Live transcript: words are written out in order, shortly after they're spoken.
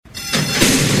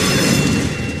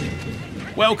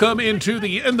Welcome into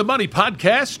the In the Money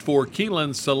podcast for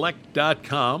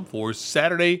KeenelandSelect.com for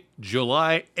Saturday,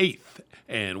 July 8th.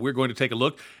 And we're going to take a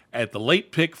look at the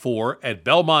late pick 4 at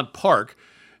Belmont Park.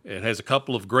 It has a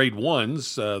couple of grade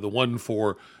ones. The one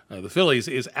for the Phillies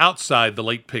is outside the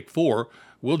late pick 4.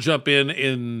 We'll jump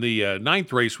in the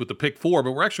ninth race with the pick 4,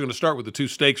 but we're actually going to start with the two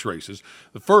stakes races.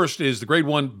 The first is the grade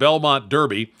 1 Belmont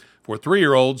Derby for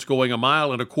 3-year-olds going 1.25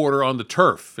 miles on the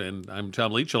turf. And I'm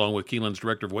Tom Leach, along with Keeneland's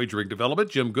Director of Wagering Development,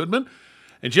 Jim Goodman.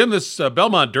 And Jim, this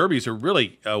Belmont Derby is a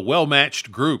really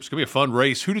well-matched group. It's going to be a fun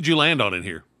race. Who did you land on in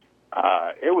here?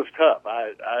 It was tough.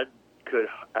 I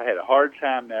had a hard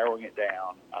time narrowing it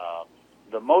down.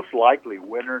 The most likely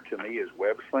winner to me is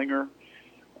Webslinger.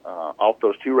 Off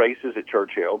those two races at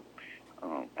Churchill,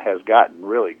 has gotten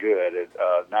really good.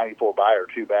 94 by or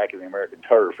 2 back in the American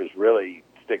Turf really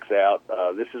sticks out.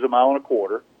 This is 1.25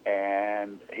 miles,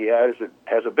 and he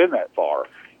hasn't been that far,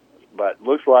 but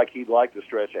looks like he'd like to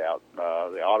stretch out.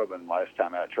 The Ottoman last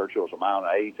time out at Churchill was 1.8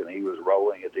 miles, and he was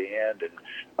rolling at the end and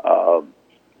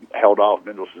held off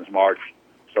Mendelssohn's March.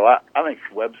 So I think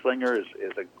Webslinger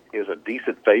is a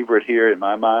decent favorite here in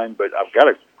my mind, but I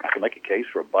can make a case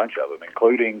for a bunch of them,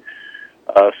 including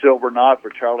Silver Knot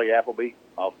for Charlie Appleby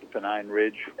off the Pennine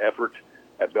Ridge effort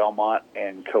at Belmont,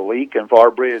 and Kalik and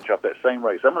Far Bridge off that same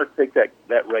race. I'm going to take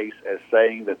that race as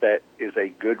saying that is a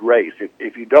good race.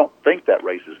 If you don't think that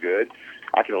race is good,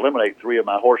 I can eliminate 3 of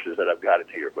my horses that I've got in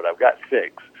here, but I've got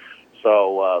 6.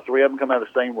 So 3 of them come out of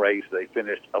the same race. They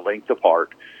finished a length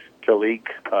apart. Kalik,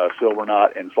 Silver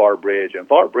Knot, and Far Bridge. And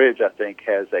Far Bridge, I think,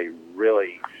 has a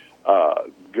really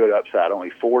good upside. Only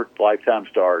 4 lifetime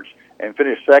starts, and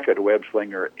finished second to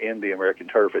Webslinger in the American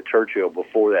Turf at Churchill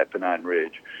before that Pennine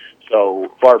Ridge. So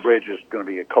Far Bridge is going to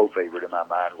be a co-favorite in my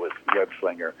mind with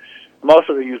Webslinger. I'm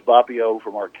also going to use Bapio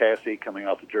for Mark Casse coming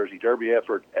off the Jersey Derby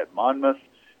effort at Monmouth,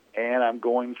 and I'm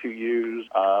going to use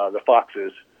the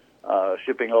Foxes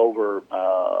shipping over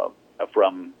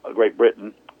from Great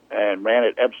Britain, and ran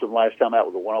at Epsom last time out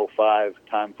with a 105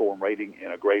 time form rating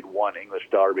in a grade 1 English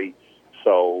Derby.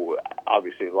 So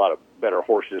obviously a lot of better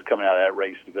horses coming out of that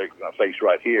race that they're going to face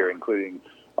right here, including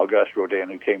Auguste Rodin,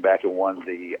 who came back and won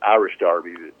the Irish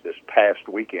Derby this past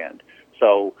weekend.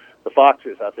 So the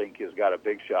Foxes, I think, has got a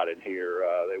big shot in here.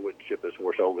 They wouldn't ship this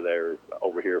horse over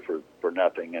here for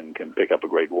nothing, and can pick up a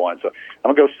grade 1. So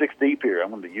I'm going to go 6 deep here.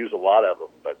 I'm going to use a lot of them,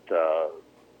 but I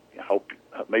hope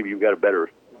maybe you've got a better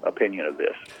opinion of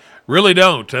this. Really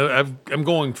don't. I'm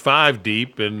going 5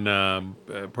 deep, and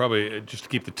probably just to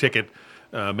keep the ticket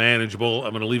manageable,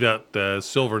 I'm going to leave out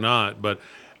Silver Knot. But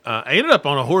I ended up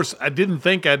on a horse I didn't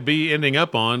think I'd be ending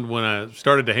up on when I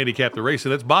started to handicap the race,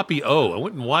 and that's Bapio. I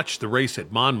went and watched the race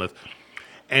at Monmouth,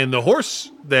 and the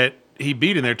horse that he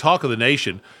beat in there, Talk of the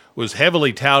Nation, was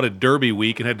heavily touted Derby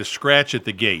week and had to scratch at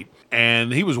the gate.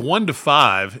 And he was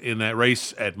 1-5 in that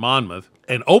race at Monmouth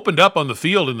and opened up on the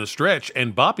field in the stretch,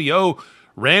 and Bapio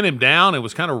ran him down and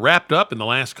was kind of wrapped up in the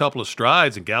last couple of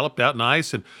strides and galloped out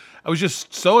nice. And I was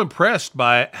just so impressed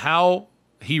by how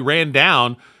he ran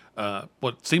down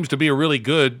what seems to be a really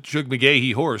good Shug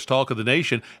McGahee horse, Talk of the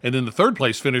Nation. And then the third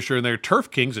place finisher in their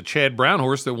Turf Kings, a Chad Brown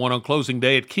horse that won on closing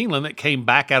day at Keeneland, that came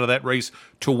back out of that race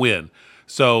to win.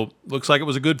 So looks like it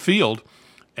was a good field.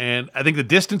 And I think the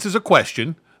distance is a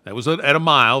question. That was at 1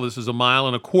 mile. This is 1.25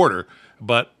 miles.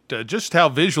 But just how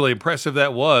visually impressive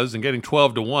that was, and getting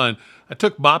 12-1, I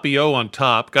took Bapio on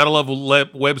top. Got to love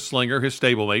Webslinger, his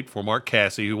stablemate, for Mark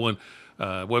Casse, who won.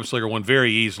 Webslinger won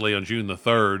very easily on June the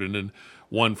 3rd, and then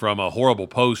won from a horrible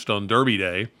post on Derby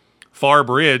Day. Far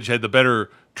Bridge had the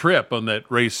better trip on that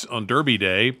race on Derby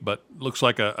Day, but looks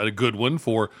like a good one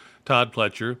for Todd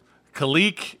Pletcher.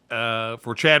 Kalik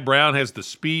for Chad Brown has the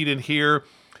speed in here.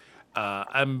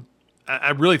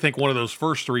 I really think one of those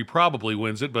first 3 probably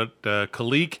wins it, but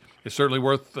Kalik is certainly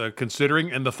worth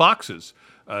considering. And the Foxes,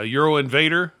 Euro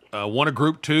Invader, won a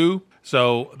Group 2,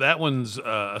 so that one's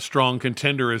a strong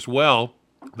contender as well.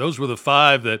 Those were the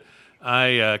 5 that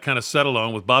I kind of settled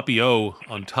on, with Bapio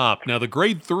on top. Now, the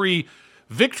Grade 3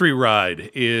 Victory Ride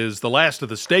is the last of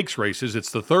the stakes races. It's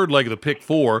the third leg of the pick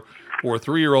 4 for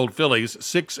 3-year-old fillies,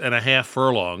 6.5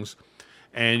 furlongs.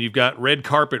 And you've got Red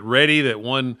Carpet Ready that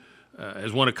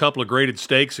has won a couple of graded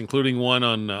stakes, including one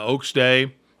on Oaks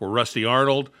Day for Rusty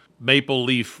Arnold. Maple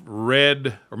Leaf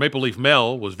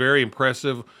Mel was very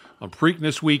impressive on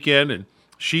Preakness weekend, and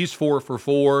she's 4 for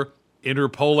 4.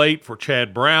 Interpolate for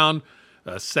Chad Brown,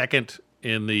 second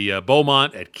in the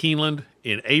Beaumont at Keeneland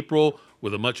in April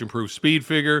with a much improved speed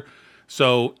figure.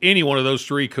 So any one of those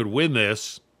 3 could win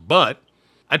this, but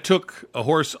I took a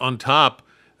horse on top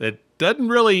that doesn't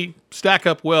really stack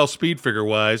up well speed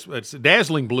figure-wise. It's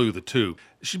Dazzling Blue, the 2.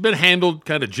 she's been handled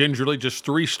kind of gingerly, just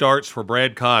 3 starts for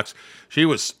Brad Cox. She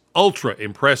was ultra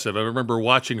impressive. I remember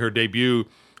watching her debut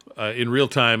in real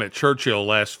time at Churchill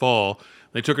last fall.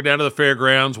 They took her down to the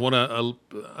fairgrounds, won a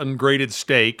ungraded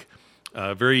stake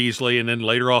very easily, and then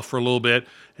laid her off for a little bit.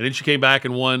 And then she came back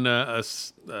and won a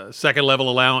second-level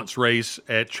allowance race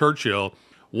at Churchill.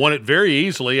 Won it very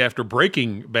easily after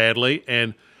breaking badly,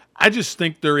 and I just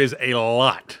think there is a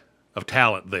lot of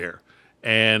talent there.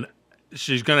 And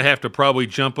she's going to have to probably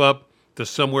jump up to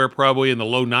somewhere probably in the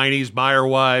low 90s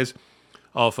buyer-wise,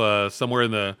 off somewhere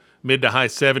in the mid to high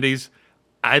 70s.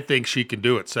 I think she can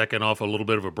do it second off a little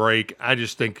bit of a break. I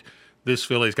just think this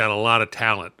filly's got a lot of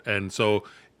talent. And so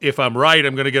if I'm right,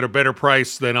 I'm going to get a better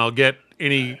price than I'll get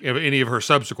any of her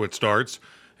subsequent starts.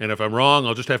 And if I'm wrong,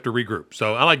 I'll just have to regroup.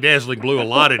 So I like Dazzling Blue a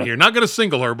lot in here. Not going to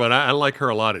single her, but I like her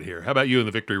a lot in here. How about you in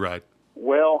the Victory Ride?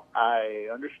 Well, I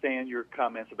understand your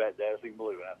comments about Dazzling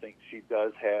Blue, and I think she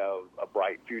does have a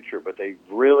bright future, but they've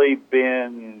really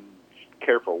been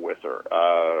careful with her.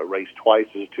 Raced twice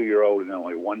as a 2-year-old and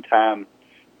only one time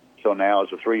so now as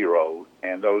a 3-year-old,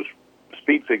 and those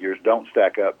speed figures don't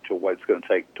stack up to what it's going to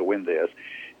take to win this.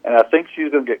 And I think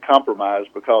she's going to get compromised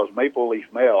because Maple Leaf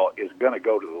Mel is going to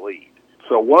go to the lead.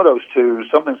 So one of those two,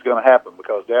 something's going to happen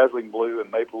because Dazzling Blue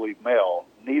and Maple Leaf Mel,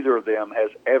 neither of them has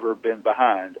ever been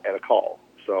behind at a call.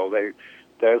 So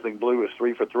Dazzling Blue is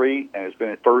 3 for 3 and has been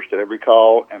at first at every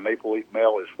call, and Maple Leaf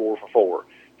Mel is 4 for 4,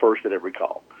 first at every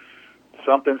call.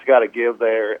 Something's got to give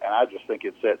there, and I just think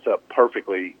it sets up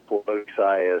perfectly for Luke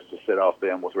Saez to sit off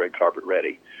them with Red Carpet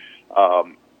Ready.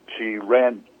 She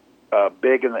ran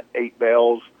big in the 8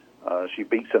 bells. She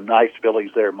beat some nice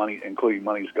fillies there, including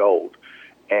Money's Gold.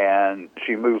 And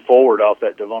she moved forward off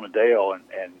that Devona Dale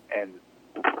and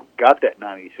got that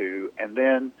 92. And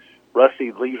then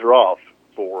Rusty leaves her off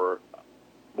for,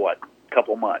 a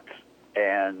couple months.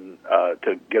 And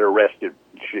to get her rested,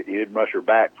 he didn't rush her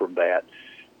back from that.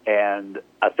 And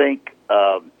I think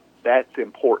that's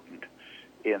important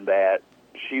in that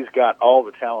she's got all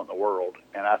the talent in the world,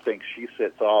 and I think she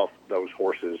sits off those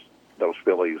horses, those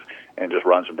fillies, and just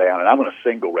runs them down. And I'm going to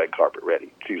single Red Carpet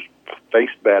Ready. She's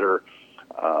faced better.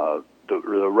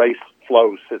 The race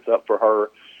flow sits up for her.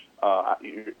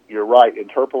 You're right.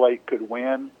 Interpolate could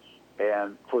win,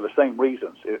 and for the same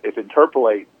reasons. If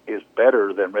Interpolate is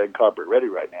better than Red Carpet Ready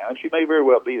right now, and she may very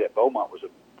well be that. Beaumont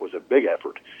was a big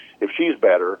effort. If she's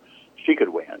better, she could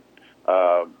win.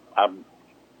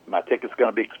 My ticket's going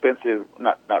to be expensive,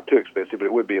 not too expensive, but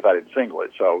it would be if I didn't single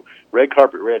it. So Red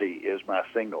Carpet Ready is my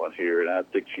single in here, and I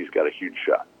think she's got a huge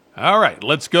shot. All right,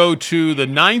 let's go to the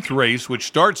 9th race, which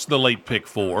starts the late pick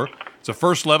 4. It's a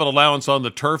first-level allowance on the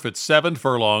turf at 7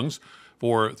 furlongs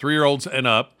for 3-year-olds and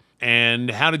up.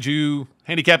 And how did you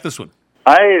handicap this one?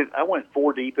 I went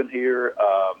 4 deep in here.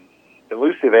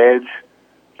 Elusive Edge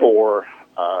for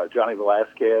Johnny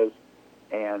Velasquez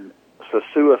and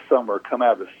Sasua Summer come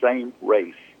out of the same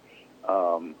race,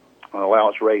 an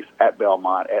allowance race at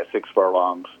Belmont at 6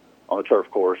 furlongs on the turf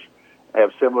course, have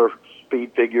similar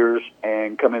speed figures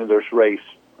and come into this race,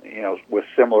 with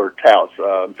similar touts.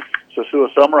 Sasua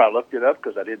Summer, I looked it up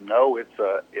because I didn't know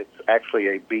it's actually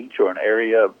a beach or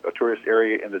a tourist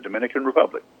area in the Dominican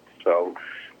Republic. So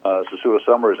Sasua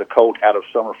Summer is a colt out of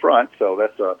Summerfront, so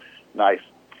that's a nice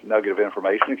nugget of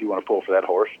information if you want to pull for that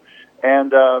horse.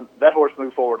 And that horse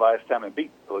moved forward last time and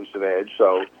beat Elusive Edge,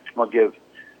 so I'm going to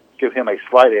give him a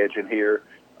slight edge in here.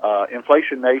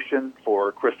 Inflation Nation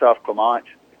for Christophe Clement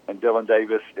and Dylan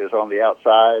Davis is on the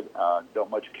outside.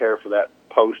 Don't much care for that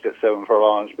post at 7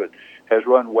 furlongs, but has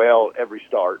run well every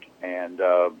start and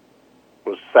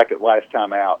was second last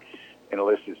time out in a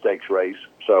listed stakes race,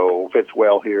 so fits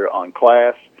well here on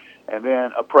class. And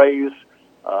then Appraise,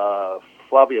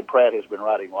 Flavia Pratt has been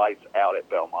riding lights out at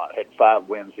Belmont. Had 5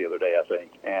 wins the other day, I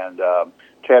think. And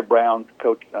Chad Brown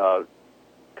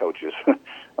coaches,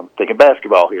 I'm thinking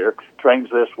basketball here, trains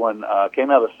this one.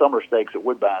 Came out of the summer stakes at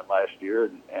Woodbine last year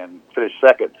and finished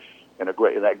second in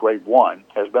that grade 1.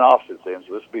 Has been off since then,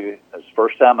 so this will be his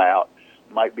first time out.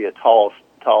 Might be a tall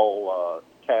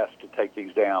task to take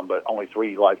these down, but only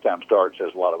 3 lifetime starts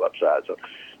has a lot of upside. So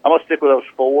I'm going to stick with those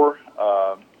 4.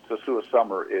 Sasua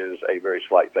Summer is a very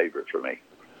slight favorite for me.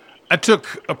 I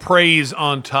took Appraise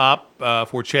on top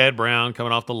for Chad Brown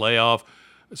coming off the layoff.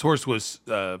 This horse was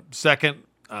second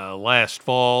last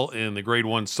fall in the Grade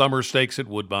 1 Summer Stakes at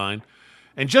Woodbine.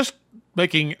 And just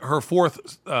making his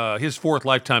 4th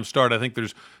lifetime start, I think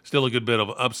there's still a good bit of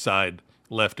upside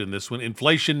left in this one.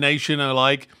 Inflation Nation, I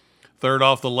like. 3rd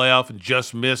off the layoff and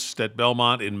just missed at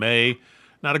Belmont in May.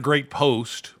 Not a great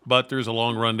post, but there's a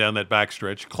long run down that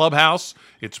backstretch. Clubhouse,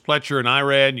 it's Pletcher and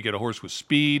Irad. You get a horse with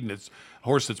speed, and it's a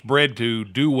horse that's bred to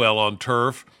do well on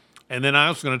turf. And then I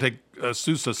was going to take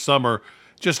Sousa Summer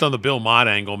just on the Belmont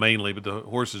angle mainly, but the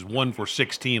horse is 1 for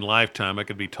 16 lifetime. I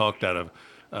could be talked out of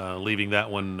leaving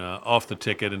that one off the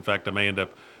ticket. In fact, I may end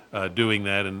up doing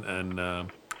that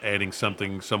and adding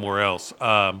something somewhere else.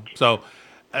 So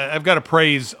I've got a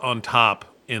praise on top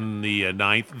in the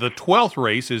ninth. The 12th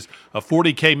race is a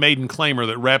 40K maiden claimer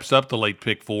that wraps up the late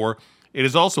pick four. It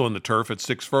is also in the turf at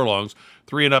 6 furlongs,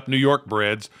 3 and up New York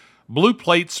breds. Blue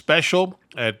Plate Special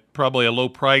at probably a low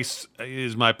price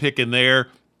is my pick in there.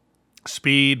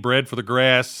 Speed, bred for the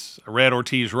grass. Red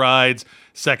Ortiz rides.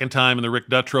 Second time in the Rick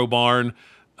Dutrow barn.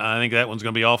 I think that one's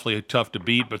going to be awfully tough to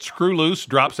beat. But Screw Loose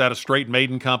drops out of straight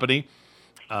maiden company.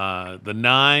 The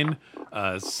 9,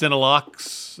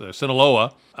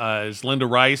 Sinaloa, is Linda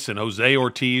Rice and Jose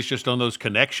Ortiz, just on those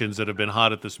connections that have been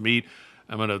hot at this meet.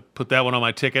 I'm going to put that one on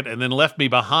my ticket. And then Left Me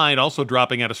Behind, also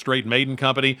dropping out of straight maiden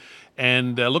company.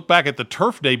 And look back at the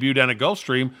turf debut down at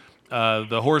Gulfstream.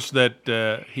 The horse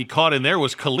that he caught in there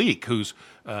was Khalik, who's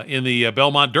in the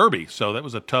Belmont Derby. So that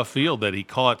was a tough field that he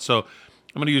caught. So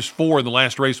I'm going to use 4 in the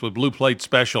last race with Blue Plate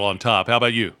Special on top. How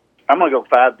about you? I'm going to go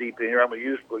 5 deep in here. I'm going to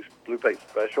use Blue Plate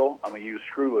Special. I'm going to use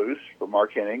Screw Loose for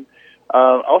Mark Henning.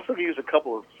 Also going to use a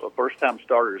couple of first-time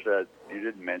starters that you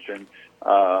didn't mention.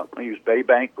 I'm going to use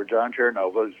Baybank for John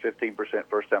Chernovo, who's 15%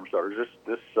 first-time starters.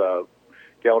 This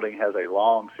gelding has a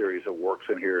long series of works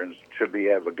in here and should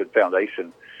have a good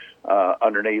foundation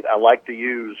underneath. I like to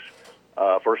use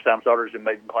first-time starters and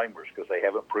maiden claimers because they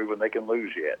haven't proven they can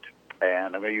lose yet.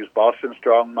 And I'm going to use Boston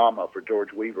Strong Mama for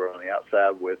George Weaver on the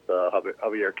outside with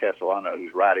Javier Castellano,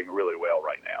 who's riding really well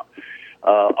right now.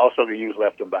 Also going to use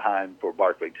Left Them Behind for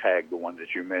Barclay Tagg, the one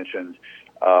that you mentioned.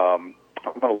 I'm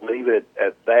going to leave it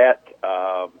at that.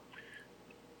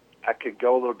 I could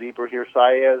go a little deeper here.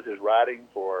 Saez is riding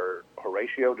for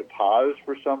Horatio de Paz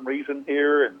for some reason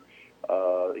here, and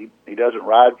he doesn't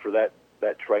ride for that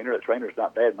trainer. That trainer's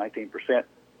not bad, 19%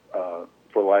 for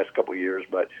the last couple of years,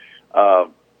 but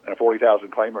and a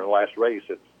 40,000 claimer in the last race,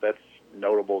 that's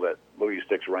notable that Louis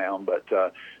sticks around. But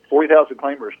 40,000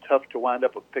 claimer is tough to wind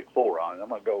up with pick 4 on. I'm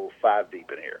going to go 5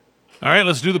 deep in here. All right,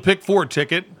 let's do the pick 4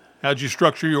 ticket. How'd you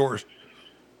structure yours?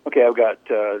 Okay, I've got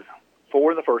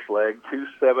 4 in the first leg, 2,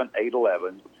 7, 8,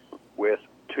 11, with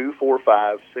 2, 4,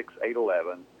 5, 6, 8,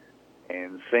 11,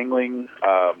 and singling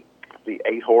the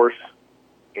 8 horse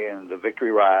in the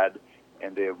victory ride,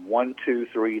 and then 1, 2,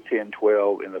 3, 10,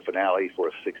 12 in the finale for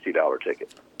a $60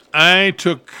 ticket. I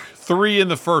took 3 in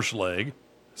the first leg,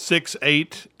 6,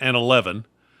 8, and 11,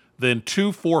 then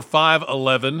 2, 4, 5,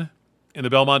 11 in the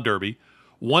Belmont Derby,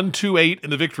 1, 2, 8 in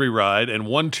the victory ride, and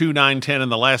 1, 2, 9, 10 in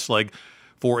the last leg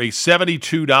for a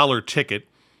 $72 ticket.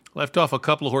 Left off a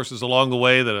couple of horses along the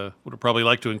way that I would have probably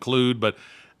liked to include, but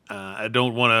I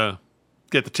don't want to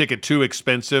get the ticket too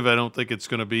expensive. I don't think it's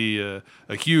going to be a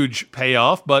huge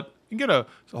payoff, but you can get a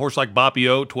horse like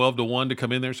Bapio, 12-1 to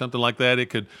come in there, something like that. It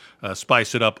could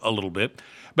spice it up a little bit.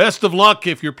 Best of luck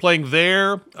if you're playing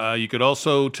there. You could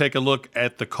also take a look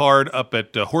at the card up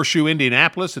at Horseshoe,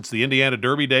 Indianapolis. It's the Indiana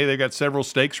Derby Day. They've got several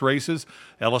stakes races.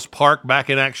 Ellis Park back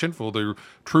in action for the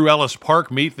True Ellis Park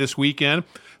meet this weekend.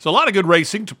 So a lot of good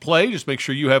racing to play. Just make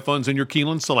sure you have funds in your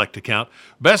Keeneland Select account.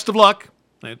 Best of luck.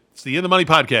 It's the In the Money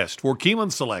podcast for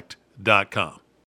KeenelandSelect.com.